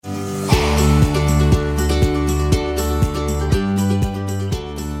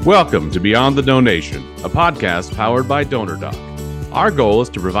Welcome to Beyond the Donation, a podcast powered by DonorDoc. Our goal is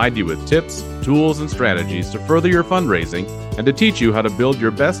to provide you with tips, tools, and strategies to further your fundraising and to teach you how to build your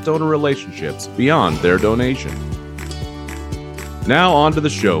best donor relationships beyond their donation. Now on to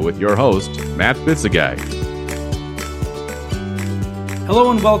the show with your host, Matt Bitsagai. Hello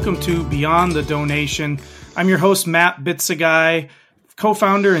and welcome to Beyond the Donation. I'm your host, Matt Bitsagai,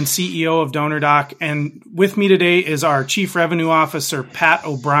 co-founder and CEO of DonorDoc, and with me today is our Chief Revenue Officer, Pat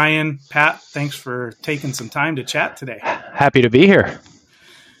O'Brien. Pat, thanks for taking some time to chat today. Happy to be here.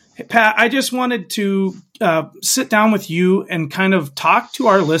 Hey, Pat, I just wanted to sit down with you and kind of talk to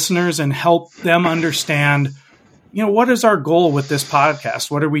our listeners and help them understand, what is our goal with this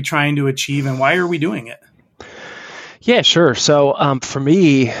podcast? What are we trying to achieve and why are we doing it? Yeah, sure. So for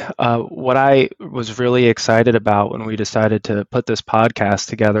me, what I was really excited about when we decided to put this podcast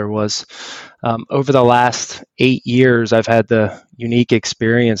together was over the last 8 years, I've had the unique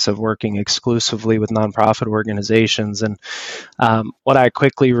experience of working exclusively with nonprofit organizations. And what I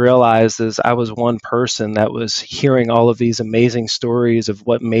quickly realized is I was one person that was hearing all of these amazing stories of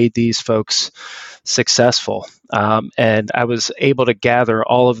what made these folks successful. And I was able to gather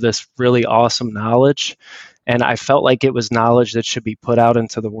all of this really awesome knowledge. And I felt like it was knowledge that should be put out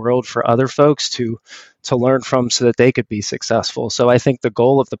into the world for other folks to learn from so that they could be successful. So I think the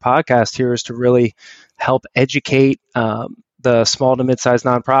goal of the podcast here is to really help educate the small to mid-sized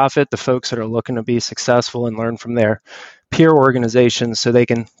nonprofit, the folks that are looking to be successful and learn from their peer organizations so they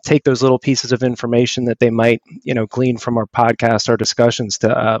can take those little pieces of information that they might, glean from our podcast, our discussions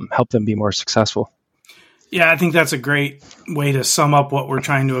to help them be more successful. Yeah, I think that's a great way to sum up what we're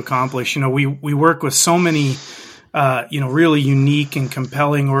trying to accomplish. We work with so many, really unique and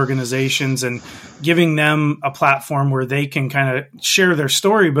compelling organizations and giving them a platform where they can kind of share their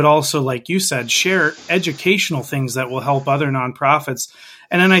story, but also, like you said, share educational things that will help other nonprofits.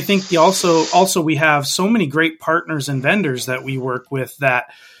 And then I think also we have so many great partners and vendors that we work with that,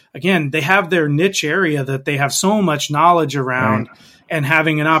 again, they have their niche area that they have so much knowledge around. Right. And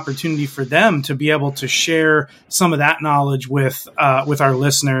having an opportunity for them to be able to share some of that knowledge with our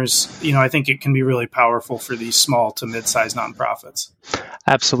listeners, I think it can be really powerful for these small to mid-sized nonprofits.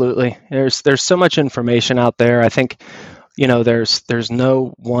 Absolutely. There's so much information out there. I think, there's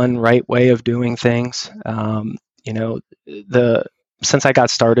no one right way of doing things. Since I got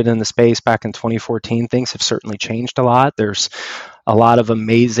started in the space back in 2014, things have certainly changed a lot. There's a lot of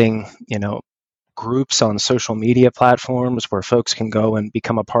amazing, groups on social media platforms where folks can go and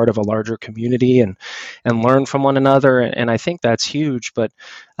become a part of a larger community and learn from one another. And I think that's huge. But,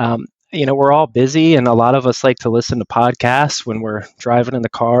 we're all busy and a lot of us like to listen to podcasts when we're driving in the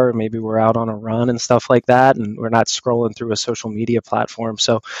car, or maybe we're out on a run and stuff like that. And we're not scrolling through a social media platform.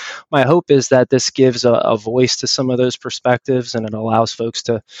 So my hope is that this gives a voice to some of those perspectives and it allows folks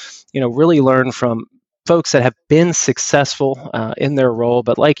to, really learn from folks that have been successful in their role,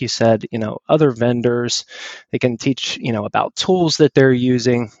 but like you said, other vendors, they can teach, about tools that they're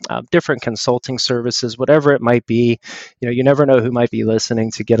using, different consulting services, whatever it might be. You never know who might be listening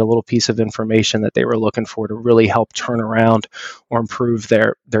to get a little piece of information that they were looking for to really help turn around or improve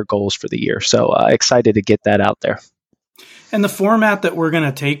their goals for the year. So excited to get that out there. And the format that we're going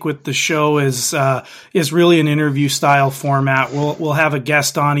to take with the show is really an interview style format. We'll have a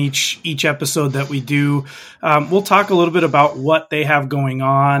guest on each episode that we do. We'll talk a little bit about what they have going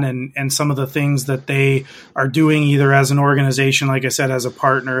on and some of the things that they are doing either as an organization, like I said, as a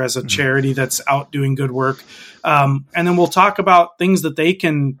partner, as a charity that's out doing good work. And then we'll talk about things that they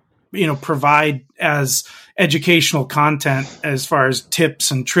can provide as educational content as far as tips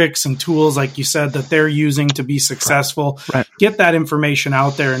and tricks and tools, like you said, that they're using to be successful. Right. Get that information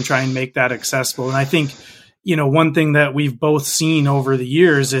out there and try and make that accessible. And I think, one thing that we've both seen over the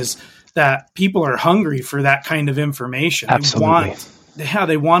years is that people are hungry for that kind of information. Absolutely.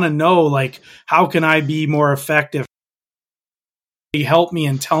 They want to know, like, how can I be more effective? Help me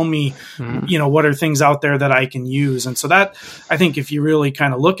and tell me, what are things out there that I can use. And so that, I think if you really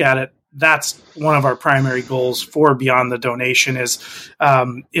kind of look at it, that's one of our primary goals for Beyond the Donation is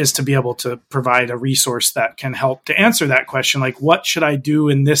to be able to provide a resource that can help to answer that question. Like, what should I do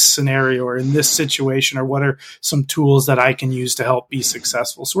in this scenario or in this situation, or what are some tools that I can use to help be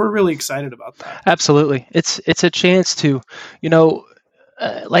successful? So we're really excited about that. Absolutely. It's a chance to,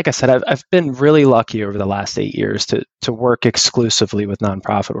 like I said, I've been really lucky over the last 8 years to work exclusively with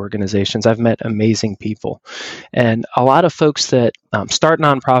nonprofit organizations. I've met amazing people. And a lot of folks that start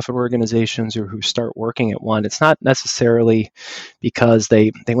nonprofit organizations or who start working at one, it's not necessarily because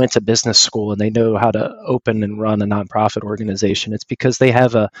they went to business school and they know how to open and run a nonprofit organization. It's because they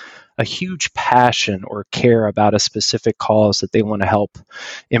have a a huge passion or care about a specific cause that they want to help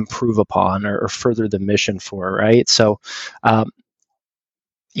improve upon or further the mission for, right? So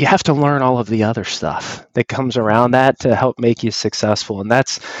you have to learn all of the other stuff that comes around that to help make you successful. And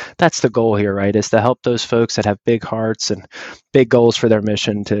that's the goal here, right? Is to help those folks that have big hearts and big goals for their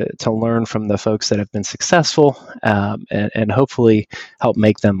mission to learn from the folks that have been successful, and hopefully help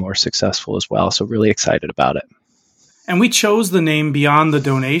make them more successful as well. So really excited about it. And we chose the name Beyond the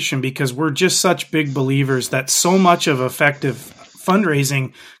Donation because we're just such big believers that so much of effective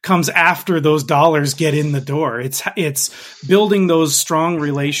fundraising comes after those dollars get in the door. It's building those strong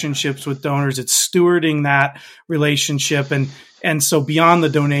relationships with donors. It's stewarding that relationship. And so Beyond the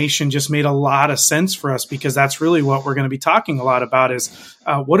Donation just made a lot of sense for us because that's really what we're going to be talking a lot about is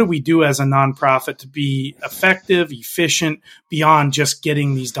what do we do as a nonprofit to be effective, efficient, beyond just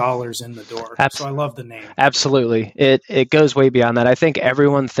getting these dollars in the door. So I love the name. Absolutely. It goes way beyond that. I think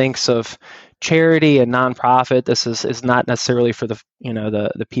everyone thinks of charity and nonprofit. This is not necessarily for the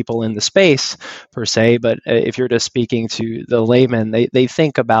people in the space per se, but if you're just speaking to the layman, they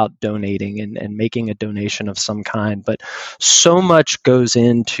think about donating and making a donation of some kind. But so much goes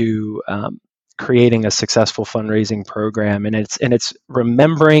into creating a successful fundraising program, and it's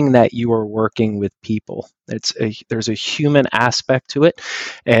remembering that you are working with people. There's a human aspect to it,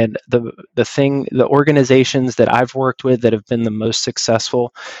 and the organizations that I've worked with that have been the most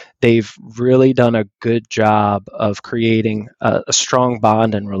successful, they've really done a good job of creating a strong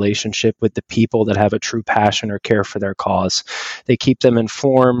bond and relationship with the people that have a true passion or care for their cause. They keep them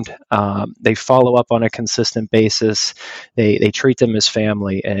informed. They follow up on a consistent basis. They treat them as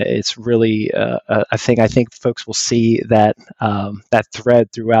family. It's really I think folks will see that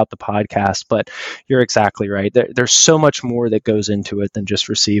thread throughout the podcast. But you're exactly right. There's so much more that goes into it than just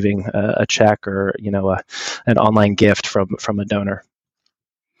receiving a check or an online gift from a donor.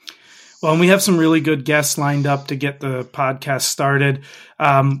 Well, and we have some really good guests lined up to get the podcast started.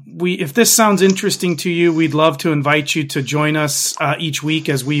 If this sounds interesting to you, we'd love to invite you to join us each week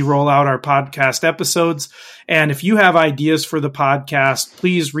as we roll out our podcast episodes. And if you have ideas for the podcast,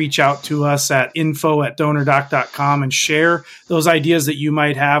 please reach out to us at info@donordoc.com and share those ideas that you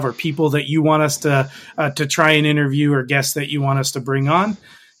might have or people that you want us to try and interview or guests that you want us to bring on.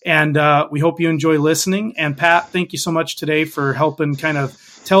 And we hope you enjoy listening. And Pat, thank you so much today for helping kind of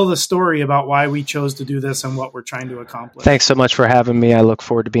tell the story about why we chose to do this and what we're trying to accomplish. Thanks so much for having me. I look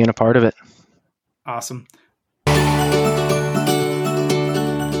forward to being a part of it. Awesome.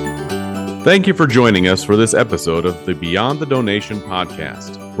 Thank you for joining us for this episode of the Beyond the Donation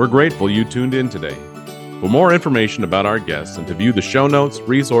podcast. We're grateful you tuned in today. For more information about our guests and to view the show notes,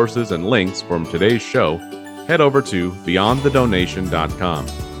 resources, and links from today's show, head over to beyondthedonation.com.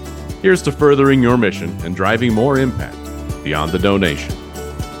 Here's to furthering your mission and driving more impact beyond the donation.